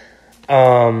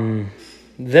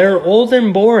 They're old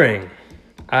and boring.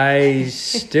 I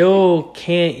still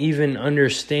can't even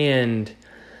understand.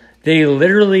 They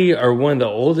literally are one of the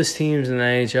oldest teams in the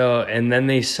NHL, and then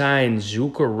they signed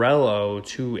Zuccarello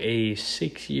to a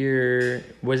 6-year,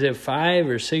 was it 5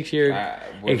 or 6-year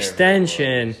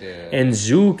extension? And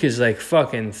Zook is like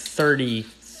fucking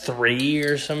 33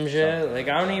 or some shit. Like,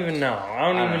 I don't even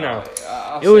know.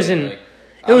 It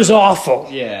was awful.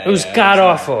 Yeah. It was god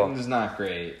awful. It was not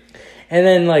great. And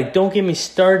then, like, don't get me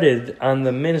started on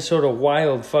the Minnesota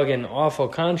Wild fucking awful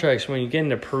contracts when you get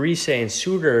into Parise and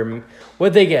Suter.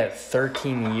 What'd they get?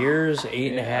 13 years?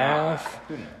 8.5?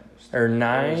 Who knows? Or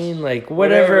 9? Like,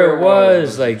 whatever it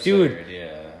was. Like, absurd, dude,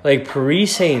 yeah. like,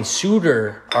 Parise and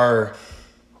Suter are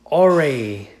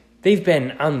already... They've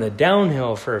been on the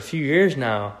downhill for a few years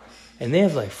now. And they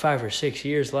have, like, 5 or 6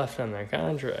 years left on their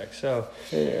contract. So,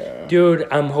 Yeah. dude,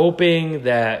 I'm hoping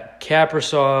that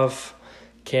Kaprizov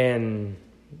can,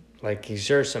 like,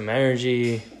 exert some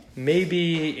energy.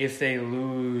 Maybe if they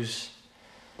lose,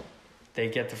 they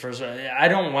get the first one. I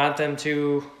don't want them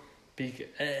to.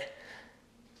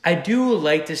 I do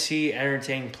like to see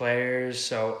entertaining players.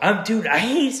 So, I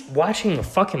hate watching the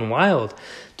fucking Wild.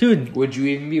 Dude. Would you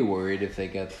even be worried if they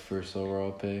got the first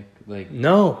overall pick? Like,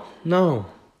 No.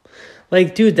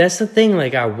 Like, dude, that's the thing.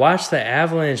 Like, I watched the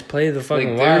Avalanche play the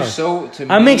fucking Wild.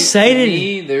 I'm excited. To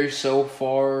me, they're so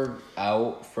far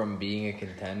out from being a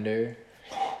contender.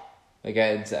 Like,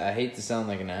 I hate to sound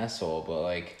like an asshole, but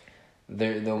like,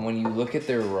 when you look at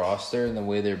their roster and the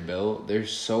way they're built, they're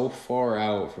so far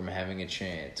out from having a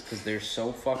chance because they're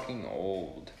so fucking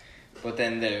old. But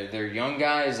then they're young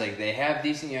guys. Like, they have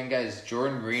decent young guys.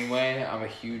 Jordan Greenway, I'm a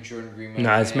huge Jordan Greenway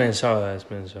No, it's fan. Minnesota.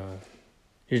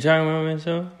 You're talking about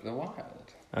Minnesota? The Wild.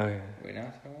 Okay. We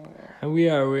not talking about that? We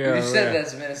are. You said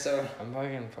that's Minnesota. I'm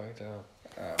fucking fucked up.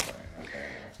 Oh, fine, okay.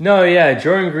 No, yeah,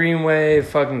 Jordan Greenway,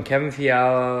 fucking Kevin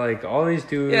Fiala, like, all these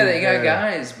dudes. Yeah, they got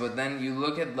guys, but then you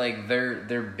look at, like,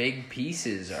 their big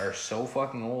pieces are so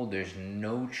fucking old. There's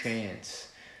no chance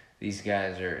these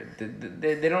guys are...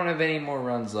 They don't have any more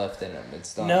runs left in them.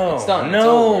 It's done. No, it's done. no, it's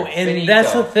over. and Finito.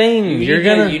 that's the thing.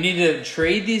 You need to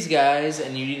trade these guys,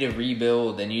 and you need to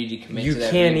rebuild, and you need to commit to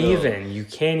that rebuild. You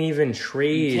can't even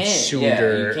trade You can't.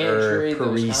 Suter You can't or trade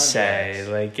those Parise. contracts.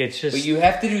 Like, it's just... But you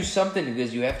have to do something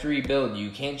because you have to rebuild. You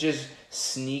can't just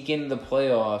sneak into the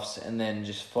playoffs and then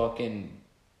just fucking...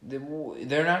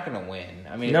 They're not going to win.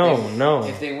 I mean, No.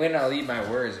 If they win, I'll eat my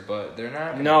words, but they're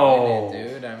not going to No. win it,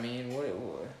 dude. I mean, what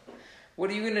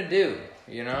are you going to do,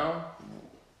 you know?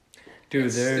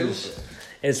 Dude, Stupid.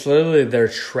 it's literally they're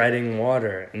treading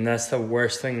water, and that's the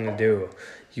worst thing to do.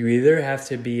 You either have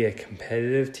to be a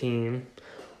competitive team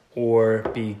or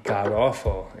be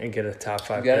god-awful and get a top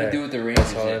 5 You got to pick. do what the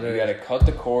Rangers all did. it You is. got to cut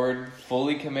the cord,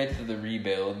 fully commit to the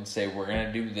rebuild, and say, we're going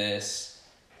to do this.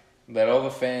 Let all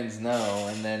the fans know,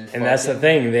 and then... And that's the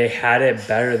thing. They had it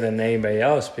better than anybody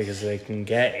else because they can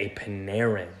get a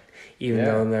Panarin, even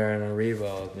though they're in a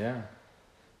rebuild. Yeah.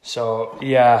 So,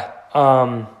 yeah,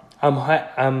 I'm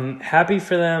happy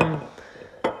for them.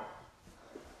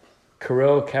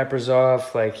 Kirill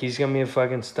Kaprizov, like, he's going to be a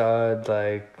fucking stud,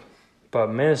 like,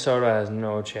 but Minnesota has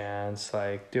no chance.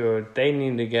 Like, dude, they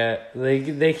need to get,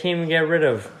 they can't even get rid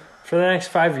of, for the next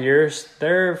 5 years,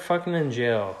 they're fucking in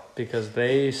jail because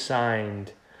they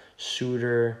signed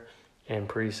Suter and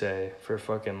Parise for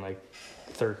fucking, like,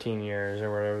 13 years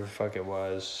or whatever the fuck it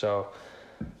was. So,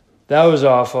 that was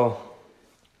awful.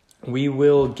 We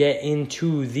will get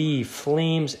into the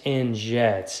Flames and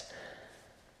Jets.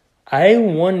 I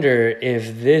wonder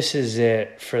if this is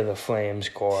it for the Flames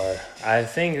core. I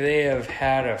think they have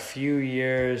had a few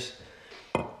years,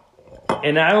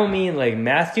 and I don't mean like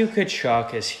Matthew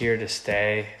Tkachuk is here to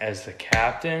stay as the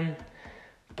captain,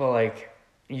 but like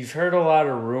you've heard a lot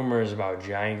of rumors about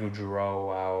Johnny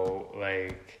Gaudreau out.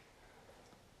 Like,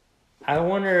 I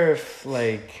wonder if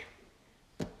like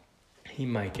he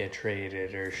might get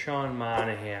traded or Sean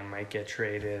Monahan might get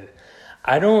traded.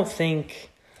 I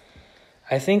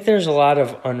think there's a lot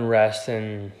of unrest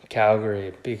in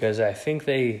Calgary because I think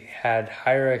they had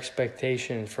higher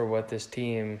expectations for what this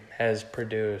team has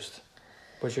produced.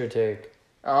 What's your take?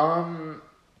 Yeah,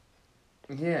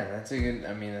 that's a good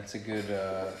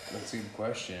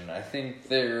question. I think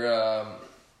they're a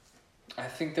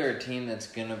team that's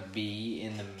gonna be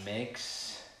in the mix.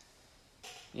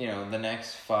 You know, the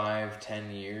next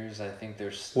 5-10 years, I think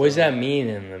they're still... What does that mean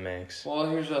in the mix? Well,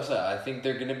 here's what I said. I think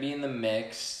they're going to be in the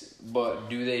mix, but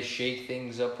do they shake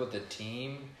things up with the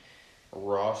team?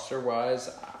 roster-wise,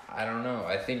 I don't know.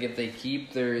 I think if they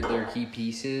keep their key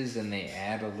pieces and they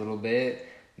add a little bit,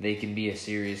 they can be a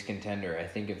serious contender. I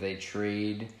think if they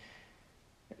trade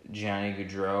Johnny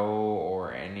Gaudreau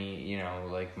or any,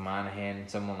 like Monahan,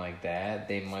 someone like that,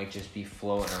 they might just be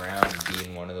floating around and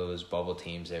being one of those bubble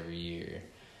teams every year.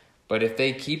 But if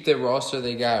they keep the roster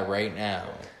they got right now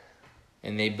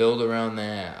and they build around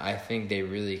that, I think they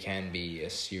really can be a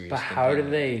serious But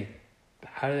contender.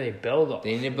 how do they build up?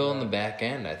 They need to build on the back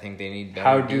end. I think they need better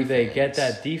How do they defense. get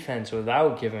that defense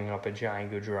without giving up a Johnny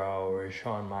Gaudreau or a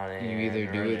Sean Monahan? You either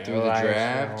do or it through the Elias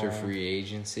draft or Moore? free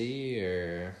agency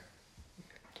or...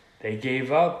 They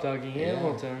gave up Dougie Yeah.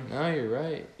 Hamilton. No, you're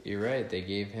right. You're right. They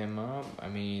gave him up. I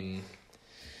mean...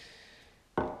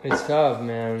 It's tough,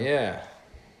 man. Yeah.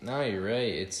 No, you're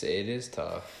right. It is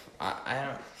tough.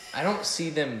 I don't see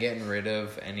them getting rid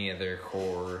of any of their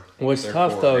core. What's their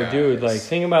tough core though, guys. dude, like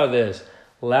think about this.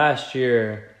 Last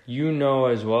year, you know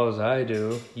as well as I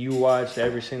do, you watched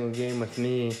every single game with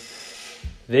me.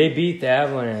 They beat the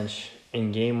Avalanche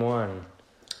in game 1.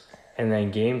 And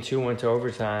then game 2 went to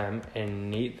overtime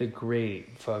and Nate the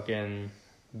Great fucking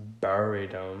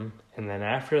buried them. And then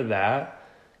after that,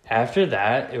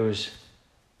 it was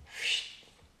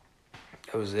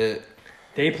That was it.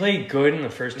 they played good in the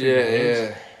first 2 Yeah, games.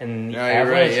 yeah. And the No,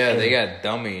 you're right. Avalanche Yeah, they got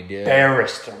dummied. Yeah.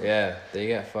 embarrassed them. Yeah, they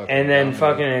got fucking And then dummied.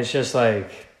 fucking, it's just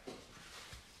like,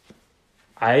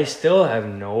 I still have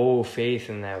no faith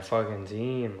in that fucking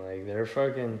team. Like, they're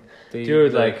fucking,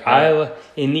 dude, like,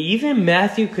 and even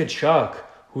Matthew Tkachuk,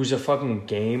 who's a fucking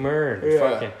gamer and Yeah.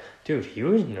 fucking, dude, he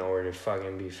was nowhere to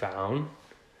fucking be found.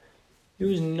 He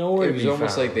was nowhere It to was be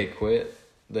almost found. like they quit.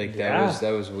 Like Yeah.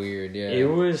 that was weird. Yeah. It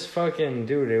was fucking,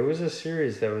 dude, it was a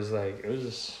series that was like, it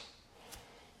was,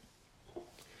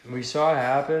 we saw it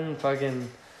happen, fucking,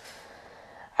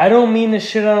 I don't mean to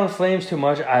shit on the Flames too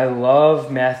much. I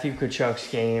love Matthew Tkachuk's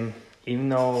game, even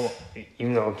though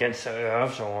against the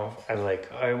Avs,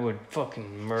 I would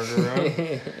fucking murder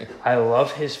him. I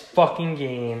love his fucking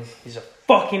game. He's a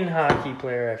fucking hockey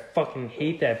player. I fucking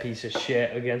hate that piece of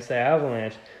shit against the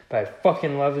Avalanche, but I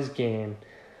fucking love his game.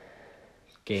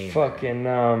 Fucking,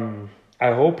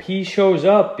 I hope he shows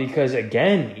up because,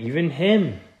 again, even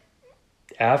him,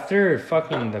 after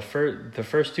fucking the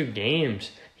first 2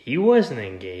 games, he wasn't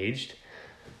engaged.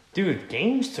 Dude,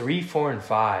 games 3, 4, and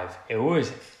 5, it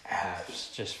was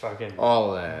Avs just fucking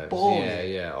all that.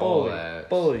 bully, Yeah, all that.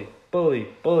 bully.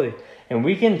 And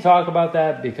we can talk about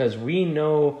that because we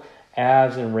know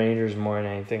Avs and Rangers more than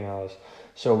anything else.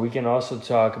 So we can also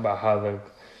talk about how the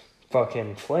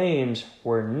fucking Flames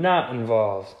were not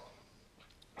involved.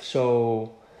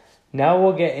 So now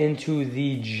we'll get into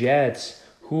the Jets,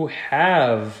 who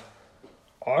have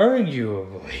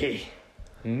arguably,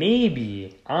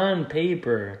 maybe on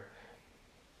paper,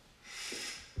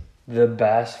 the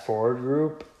best forward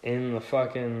group in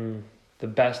the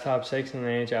best top 6 in the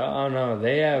NHL. I don't know.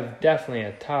 They have definitely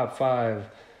a top 5,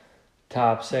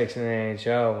 top 6 in the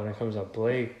NHL when it comes to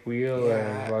Blake Wheeler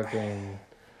and fucking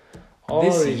all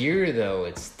This these. year though,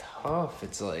 it's tough.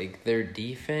 It's like their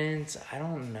defense. I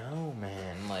don't know,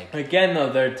 man. Like Again, though,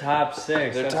 they're top 6.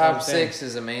 their That's what top I'm saying. 6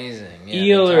 is amazing.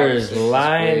 Yeah, their top Ehlers, 6 is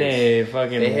Line, great.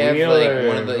 fucking They have Wheeler. like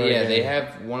one of the fucking they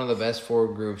have one of the best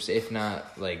forward groups, if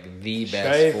not like the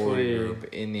best Shifley. forward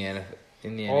group in the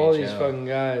NHL. all these fucking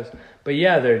guys. But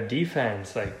yeah, their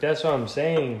defense, like, that's what I'm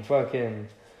saying. Fucking,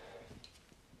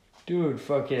 dude,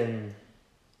 fucking,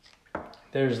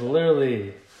 there's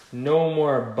literally no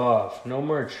more Buff, no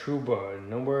more Trouba,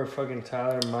 no more fucking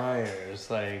Tyler Myers.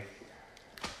 Like,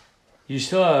 you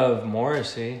still have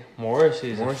Morrissey.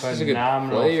 Morrissey's a Morrissey's a good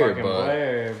phenomenal player, fucking but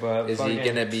player. But Is fucking, he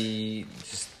gonna be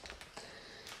just?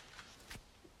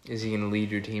 Is he gonna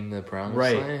lead your team to the promised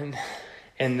Right. land?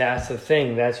 And that's the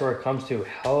thing. That's where it comes to.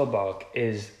 Hellebuck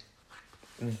is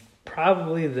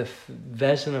probably the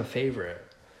Vezina favorite.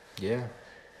 Yeah.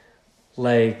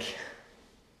 Like,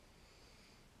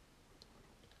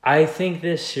 I think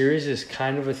this series is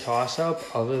kind of a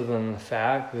toss-up, other than the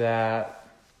fact that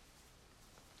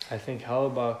I think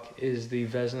Hellebuck is the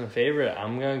Vezina favorite.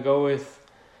 I'm going to go with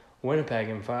Winnipeg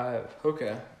in 5.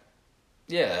 Okay.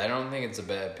 Yeah, I don't think it's a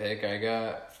bad pick. I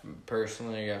got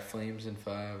Flames in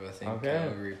 5. I think Okay.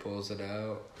 Calgary pulls it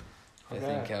out. I Okay.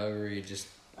 think Calgary just,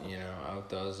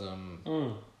 outdoes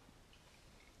them.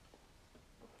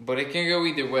 But it can go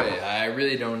either way. I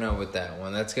really don't know with that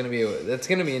one. That's gonna be an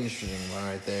interesting one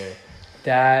right there.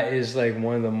 That is like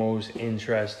one of the most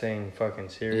interesting fucking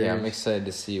series. Yeah, I'm excited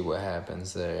to see what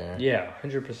happens there. Yeah,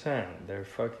 100%. They're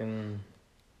fucking...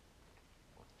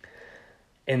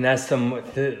 And that's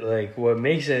the like, what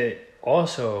makes it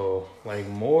also, like,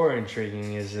 more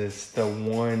intriguing is it's the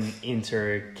one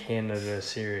inter-Canada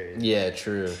series. Yeah,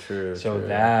 true. So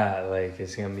that, like,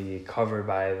 is going to be covered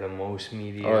by the most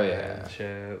media and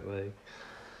shit. Like,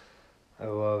 I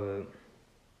love it.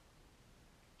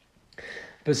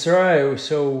 But,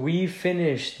 so we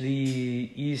finished the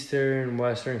Eastern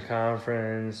Western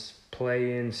Conference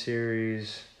play-in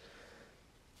series.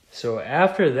 So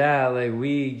after that, like,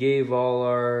 we gave all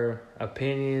our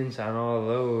opinions on all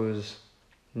those.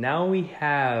 Now we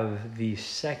have the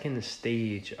second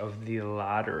stage of the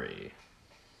lottery.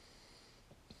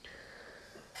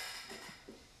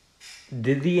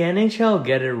 Did the NHL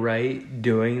get it right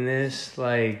doing this?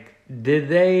 Like, did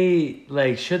they,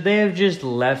 like, should they have just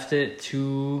left it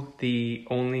to the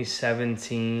only 7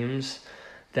 teams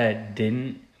that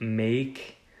didn't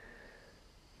make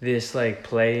this, like,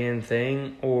 play-in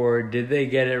thing? Or did they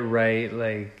get it right,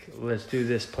 like, let's do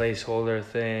this placeholder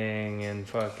thing and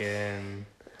fucking...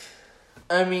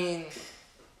 I mean,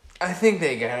 I think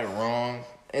they got it wrong.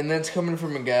 And that's coming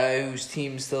from a guy whose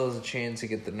team still has a chance to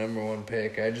get the number 1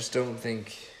 pick. I don't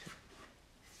think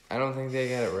they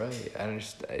got it right.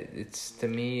 It's, to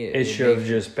me... It should have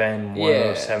just been one of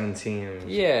those 7 teams.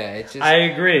 Yeah, it just... I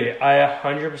agree. I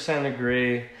 100%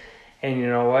 agree. And you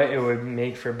know what? It would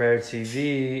make for better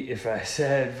TV if I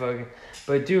said fucking...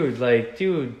 But dude,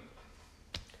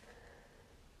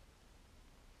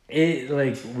 it,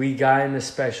 like, we got into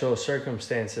special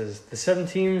circumstances. The 7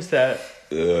 teams that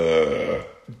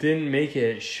didn't make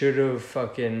it should have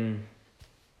fucking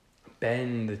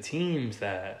been the teams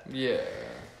that... Yeah.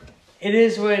 It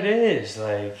is what it is.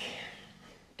 Like,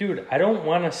 dude, I don't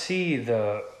want to see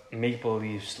the Maple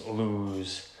Leafs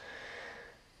lose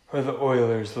or the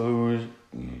Oilers lose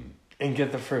and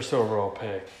get the first overall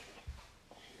pick.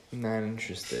 Not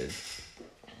interested.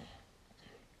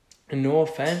 And no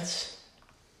offense,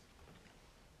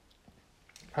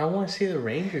 I want to see the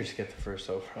Rangers get the first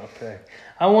overall pick.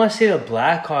 I want to see the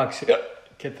Blackhawks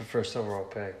get the first overall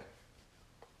pick.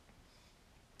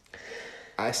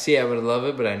 I would love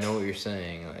it, but I know what you're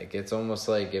saying. Like, it's almost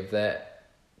like if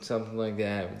something like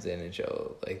that happens in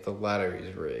NHL, like, the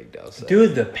lottery's rigged, I'll say.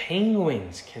 Dude, the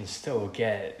Penguins can still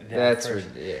get that first.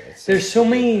 There's so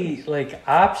many, like,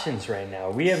 options right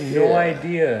now. We have no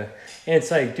idea. And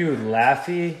it's like, dude,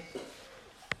 Laffy.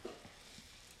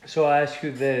 So I'll ask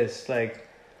you this, like,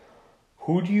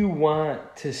 who do you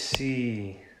want to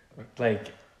see,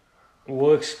 like,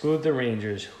 we'll exclude the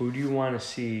Rangers. Who do you want to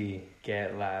see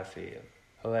get Laffy?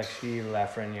 Alexis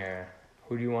Lafreniere.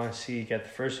 Who do you want to see get the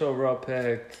first overall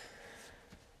pick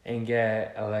and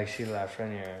get Alexis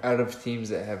Lafreniere? Out of teams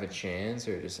that have a chance,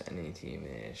 or just any team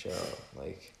in the NHL?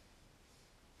 Like,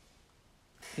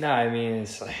 no, I mean,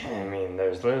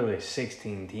 there's literally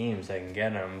 16 teams that can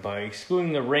get him, but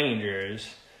excluding the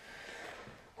Rangers,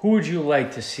 who would you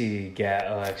like to see get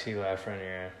Alexis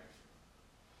Lafreniere?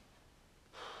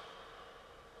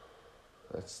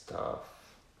 That's tough.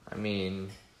 I mean,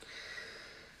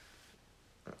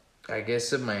 I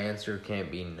guess if my answer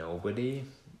can't be nobody.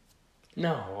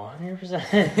 No, 100%.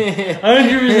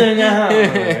 100%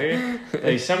 no.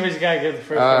 Like, somebody's got to get the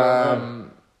first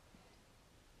one.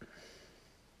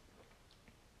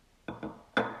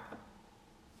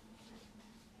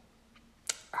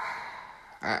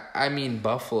 I mean,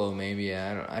 Buffalo, maybe.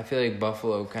 I feel like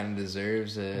Buffalo kind of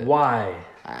deserves it. Why?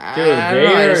 Dude,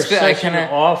 they are such an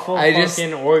awful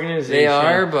fucking organization. They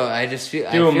are, but I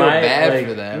feel bad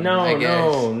for them.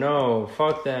 No,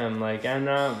 fuck them. Like, I'm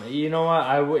not. You know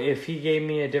what? If he gave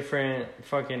me a different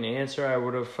fucking answer, I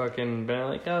would have fucking been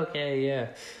like, okay, yeah.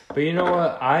 But you know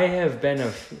what? I've been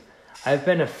a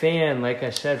fan, like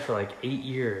I said, for like 8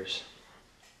 years,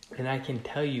 and I can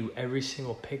tell you every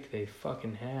single pick they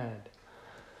fucking had.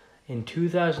 In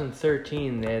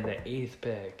 2013, they had the 8th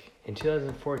pick. In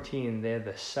 2014, they had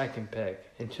the 2nd pick.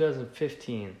 In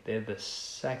 2015, they had the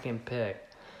 2nd pick.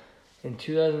 In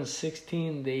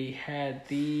 2016, they had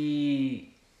the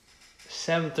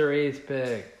 7th or 8th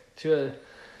pick.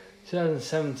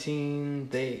 2017,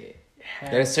 they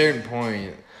had... At a certain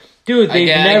point... Dude, I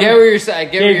get what you're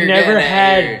saying.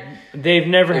 They've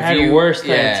never had worse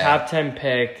than a top 10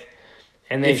 pick.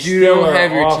 And if you don't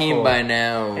have your team by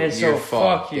now, and so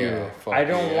fuck you. Yeah, I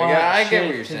don't want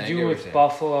shit to do with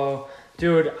Buffalo.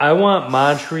 Dude, I want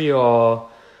Montreal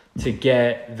to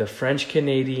get the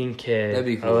French-Canadian kid, that'd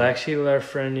be cool. Alexis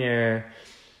Lafreniere.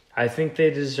 I think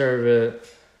they deserve it.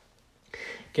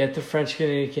 Get the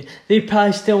French-Canadian kid. They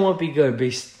probably still won't be good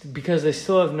because they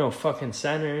still have no fucking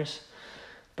centers.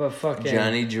 But fucking...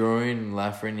 Johnny Drouin,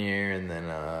 Lafreniere, and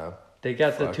then... they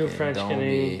got the 2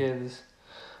 French-Canadian kids.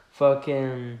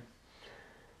 Fucking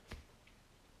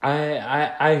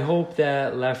I hope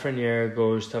that Lafreniere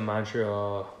goes to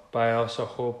Montreal, but I also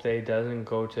hope that he doesn't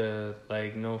go to,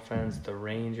 like, no offense, the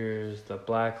Rangers, the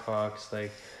Blackhawks,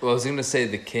 like. Well, I was gonna say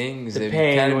the Kings. The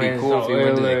It'd kind of be Penguins, cool if the he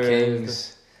went to the Oilers,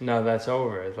 Kings. No, that's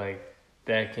over. Like,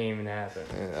 that can't even happen.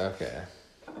 Okay.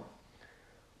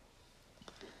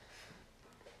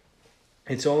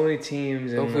 It's only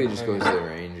teams. Hopefully, he just goes to the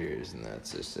Rangers, and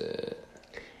that's just it.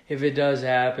 If it does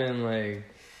happen, like,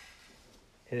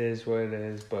 it is what it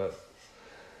is. But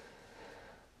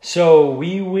so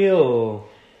we'll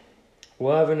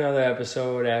have another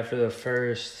episode after the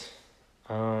first,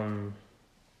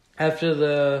 after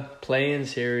the play-in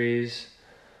series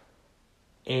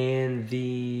and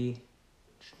the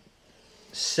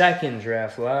second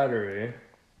draft lottery.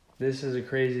 This is a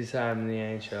crazy time in the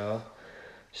NHL.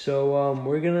 So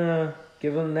we're going to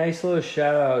give a nice little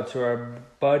shout out to our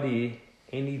buddy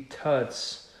Andy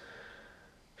Tutz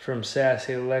from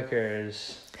Sassy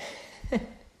Liquors.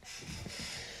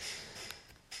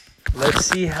 Let's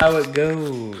see how it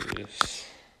goes.